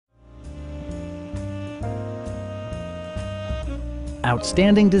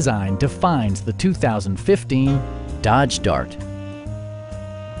Outstanding design defines the 2015 Dodge Dart.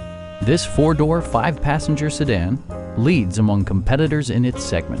 This four-door, five-passenger sedan leads among competitors in its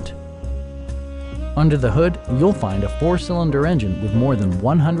segment. Under the hood, you'll find a four-cylinder engine with more than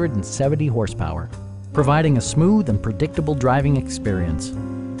 170 horsepower, providing a smooth and predictable driving experience.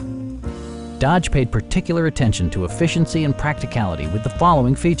 Dodge paid particular attention to efficiency and practicality with the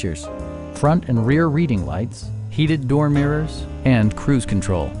following features: front and rear reading lights, heated door mirrors, and cruise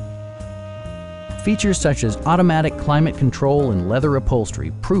control. Features such as automatic climate control and leather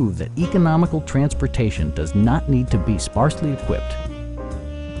upholstery prove that economical transportation does not need to be sparsely equipped.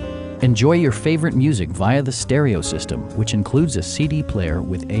 Enjoy your favorite music via the stereo system, which includes a CD player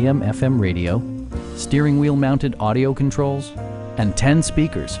with AM/FM radio, steering wheel mounted audio controls, and 10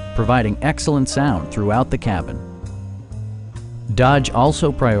 speakers, providing excellent sound throughout the cabin. Dodge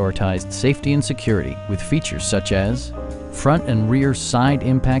also prioritized safety and security with features such as front and rear side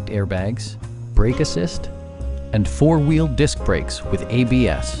impact airbags, brake assist, and four-wheel disc brakes with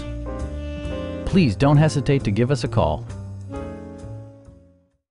ABS. Please don't hesitate to give us a call.